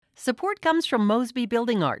Support comes from Mosby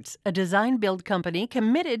Building Arts, a design-build company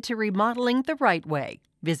committed to remodeling the right way.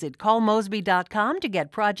 Visit callmosby.com to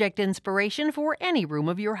get project inspiration for any room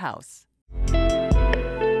of your house.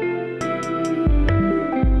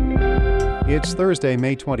 It's Thursday,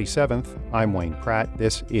 May 27th. I'm Wayne Pratt.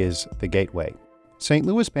 This is The Gateway. St.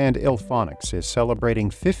 Louis band iLLPHONiCS is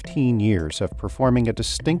celebrating 15 years of performing a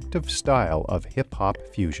distinctive style of hip-hop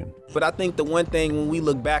fusion. But I think the one thing when we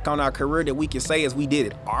look back on our career that we can say is we did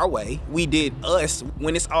it our way. We did us.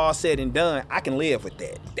 When it's all said and done, I can live with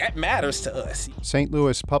that. That matters to us. St.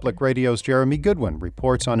 Louis Public Radio's Jeremy Goodwin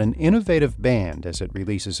reports on an innovative band as it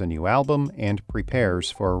releases a new album and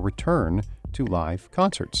prepares for a return to live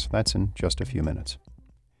concerts. That's in just a few minutes.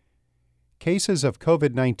 Cases of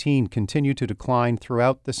COVID-19 continue to decline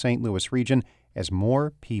throughout the St. Louis region as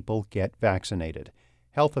more people get vaccinated.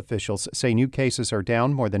 Health officials say new cases are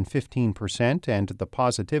down more than 15%, and the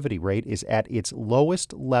positivity rate is at its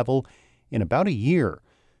lowest level in about a year.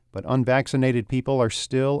 But unvaccinated people are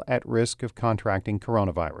still at risk of contracting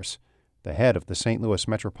coronavirus. The head of the St. Louis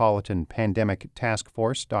Metropolitan Pandemic Task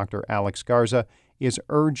Force, Dr. Alex Garza, is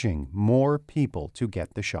urging more people to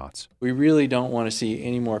get the shots. We really don't want to see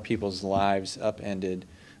any more people's lives upended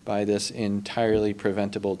by this entirely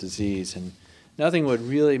preventable disease. And nothing would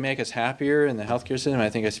really make us happier in the healthcare system,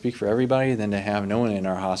 I think I speak for everybody, than to have no one in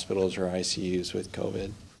our hospitals or ICUs with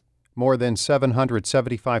COVID. More than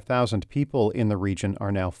 775,000 people in the region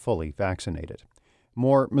are now fully vaccinated.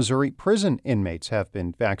 More Missouri prison inmates have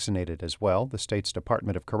been vaccinated as well. The state's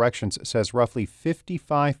Department of Corrections says roughly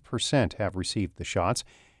 55% have received the shots.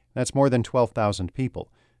 That's more than 12,000 people.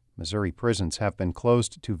 Missouri prisons have been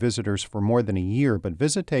closed to visitors for more than a year, but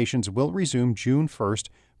visitations will resume June 1st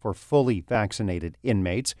for fully vaccinated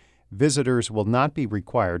inmates. Visitors will not be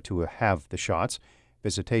required to have the shots.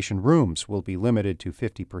 Visitation rooms will be limited to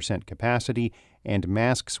 50% capacity, and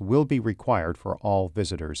masks will be required for all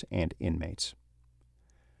visitors and inmates.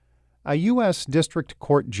 A U.S. District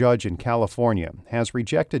Court judge in California has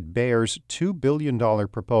rejected Bayer's $2 billion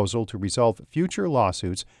proposal to resolve future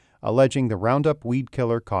lawsuits alleging the Roundup weed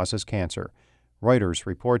killer causes cancer. Reuters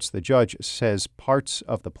reports the judge says parts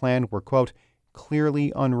of the plan were, quote,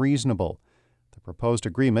 clearly unreasonable. The proposed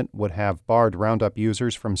agreement would have barred Roundup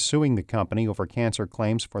users from suing the company over cancer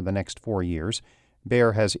claims for the next 4 years.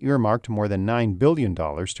 Bayer has earmarked more than $9 billion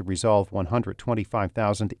to resolve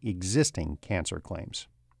 125,000 existing cancer claims.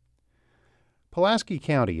 Pulaski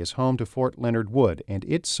County is home to Fort Leonard Wood, and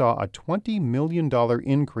it saw a $20 million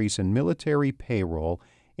increase in military payroll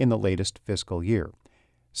in the latest fiscal year.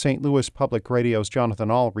 St. Louis Public Radio's Jonathan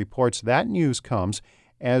Ahl reports that news comes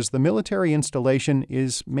as the military installation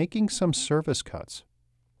is making some service cuts.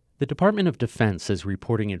 The Department of Defense is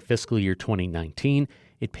reporting in fiscal year 2019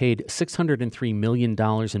 it paid $603 million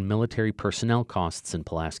in military personnel costs in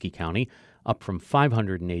Pulaski County, up from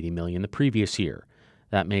 $580 million the previous year.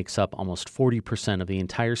 That makes up almost 40% of the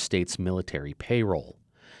entire state's military payroll.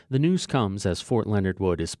 The news comes as Fort Leonard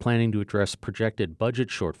Wood is planning to address projected budget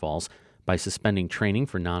shortfalls by suspending training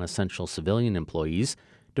for non-essential civilian employees,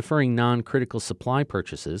 deferring non-critical supply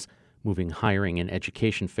purchases, moving hiring and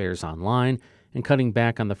education fairs online, and cutting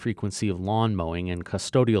back on the frequency of lawn mowing and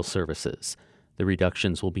custodial services. The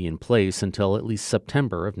reductions will be in place until at least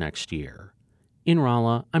September of next year. In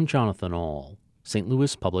Rolla, I'm Jonathan Ahl, St.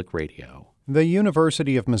 Louis Public Radio. The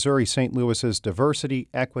University of Missouri-St. Louis's Diversity,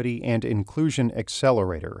 Equity, and Inclusion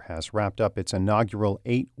Accelerator has wrapped up its inaugural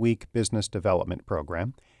 8-week business development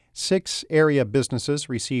program. 6 area businesses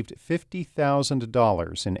received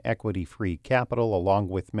 $50,000 in equity-free capital along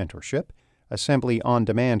with mentorship. Assembly On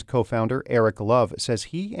Demand co-founder Eric Love says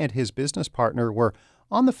he and his business partner were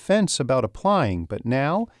on the fence about applying, but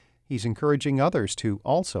now he's encouraging others to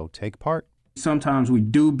also take part. Sometimes we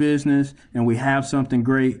do business and we have something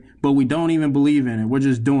great, but we don't even believe in it. We're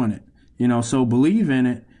just doing it, so believe in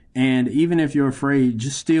it. And even if you're afraid,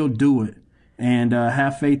 just still do it and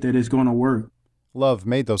have faith that it's going to work. Love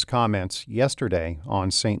made those comments yesterday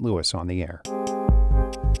on St. Louis on the Air.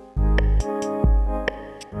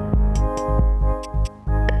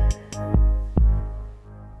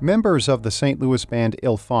 Members of the St. Louis band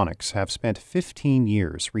iLLPHONiCS have spent 15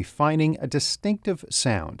 years refining a distinctive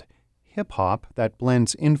sound, hip-hop that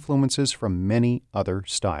blends influences from many other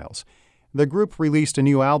styles. The group released a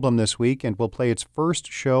new album this week and will play its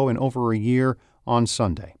first show in over a year on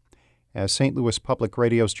Sunday. As St. Louis Public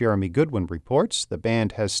Radio's Jeremy Goodwin reports, the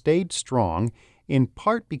band has stayed strong in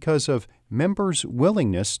part because of members'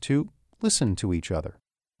 willingness to listen to each other.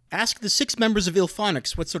 Ask the 6 members of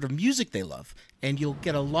iLLPHONiCS what sort of music they love, and you'll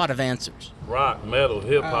get a lot of answers. Rock, metal,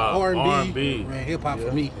 hip-hop, R&B. Man, hip-hop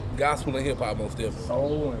for me. Gospel and hip-hop most definitely.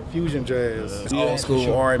 Soul and fusion jazz. Old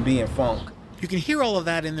school R&B and funk. You can hear all of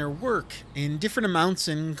that in their work in different amounts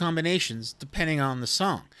and combinations depending on the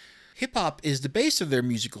song. Hip-hop is the base of their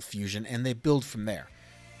musical fusion, and they build from there.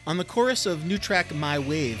 On the chorus of new track My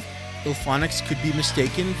Wave, iLLPHONiCS could be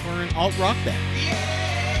mistaken for an alt-rock band.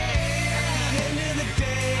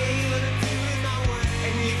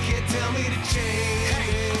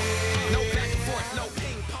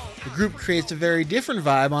 The group creates a very different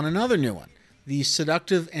vibe on another new one, the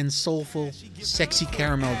seductive and soulful Sexy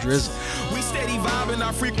Caramel Drizzle. We steady vibing,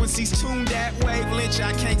 our frequencies tuned that wavelength.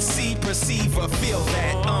 I can't see, perceive, or feel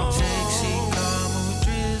that. Sexy Caramel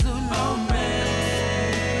Drizzle, oh man.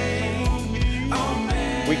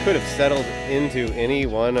 We could have settled into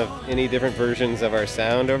any different versions of our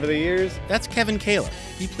sound over the years. That's Kevin Kaler.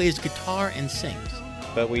 He plays guitar and sings.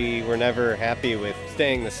 But we were never happy with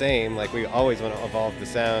staying the same. Like, we always want to evolve the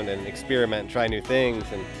sound and experiment, try new things.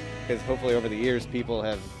 And because hopefully over the years people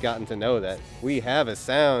have gotten to know that we have a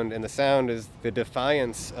sound, and the sound is the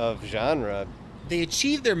defiance of genre. They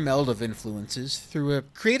achieve their meld of influences through a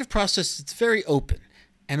creative process that's very open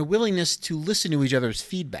and a willingness to listen to each other's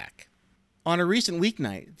feedback. On a recent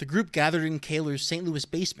weeknight, the group gathered in Kaler's St. Louis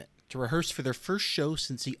basement to rehearse for their first show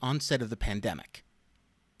since the onset of the pandemic.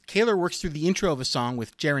 Kaler works through the intro of a song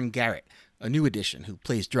with Jaron Garrett, a new addition who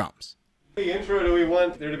plays drums. The intro, do we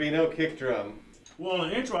want there to be no kick drum? Well, in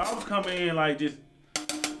the intro, I was coming in like just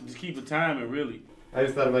keep the timing, really. I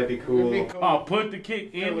just thought it might be cool. Oh, put the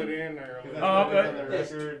kick in. Fill it in there. Oh, okay. On the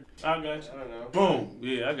record. I got you. I don't know. Boom.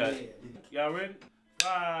 Yeah, I got it. Y'all ready?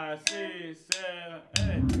 5, 6, 7,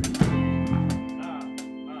 8.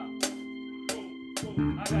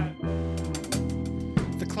 Boom. I got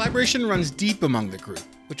it. The collaboration runs deep among the group,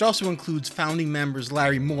 which also includes founding members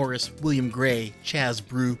Larry Morris, William Gray, Chaz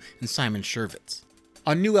Brew, and Simon Shervitz.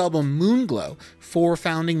 On new album Moonglow, 4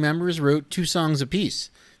 founding members wrote 2 songs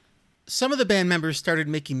apiece. Some of the band members started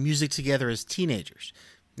making music together as teenagers.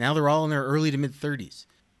 Now they're all in their early to mid-30s.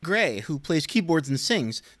 Gray, who plays keyboards and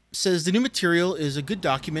sings, says the new material is a good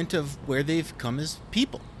document of where they've come as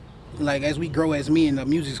people. Like, as we grow as men, the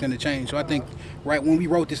music's going to change. So I think right when we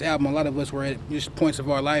wrote this album, a lot of us were at just points of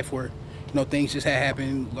our life where, things just had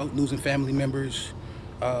happened, losing family members,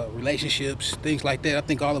 relationships, things like that. I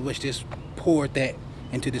think all of us just poured that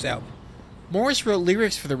into this album. Morris wrote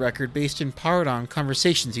lyrics for the record based in part on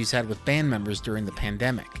conversations he's had with band members during the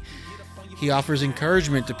pandemic. He offers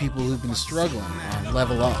encouragement to people who've been struggling on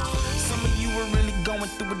Level Up. Some of you are really going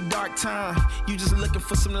through a dark time. You just looking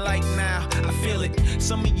for some light now. I feel it.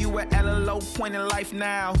 Some of you are at a low point in life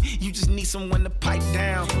now. You just need someone to pipe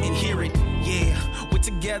down and hear it. Yeah, we're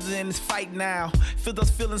together in this fight now. Feel those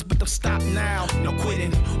feelings, but don't stop now. No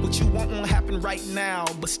quitting. What you want won't happen right now,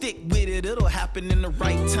 but stick with it. It'll happen in the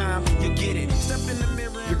right time. You'll get it. Step in the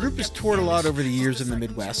mirror. The group has toured a lot over the years in the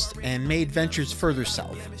Midwest and made ventures further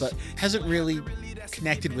south, but hasn't really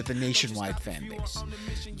connected with a nationwide fan base.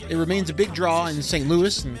 It remains a big draw in St.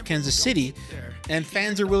 Louis and Kansas City, and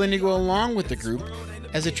fans are willing to go along with the group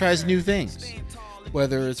as it tries new things.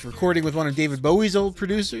 Whether it's recording with one of David Bowie's old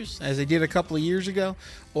producers, as they did a couple of years ago,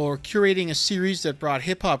 or curating a series that brought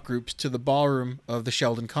hip-hop groups to the ballroom of the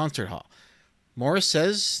Sheldon Concert Hall. Morris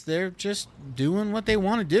says they're just doing what they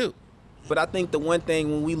want to do. But I think the one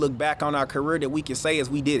thing when we look back on our career that we can say is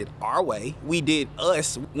we did it our way. We did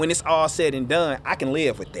us. When it's all said and done, I can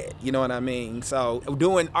live with that. You know what I mean? So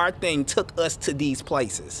doing our thing took us to these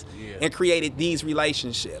places and created these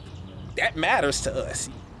relationships. That matters to us.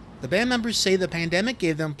 The band members say the pandemic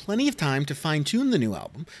gave them plenty of time to fine-tune the new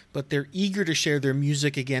album, but they're eager to share their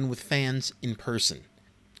music again with fans in person,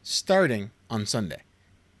 starting on Sunday.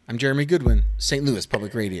 I'm Jeremy Goodwin, St. Louis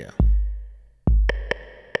Public Radio.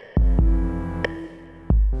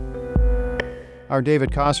 Our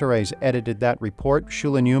David Casares edited that report.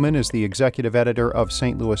 Shula Newman is the executive editor of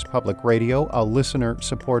St. Louis Public Radio, a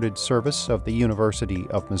listener-supported service of the University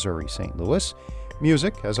of Missouri-St. Louis.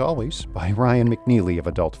 Music, as always, by Ryan McNeely of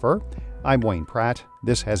Adult Fur. I'm Wayne Pratt.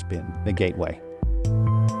 This has been The Gateway.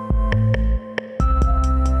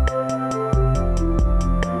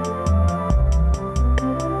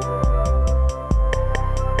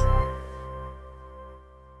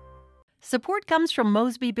 Support comes from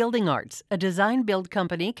Mosby Building Arts, a design-build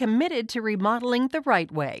company committed to remodeling the right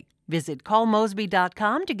way. Visit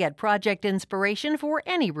callmosby.com to get project inspiration for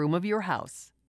any room of your house.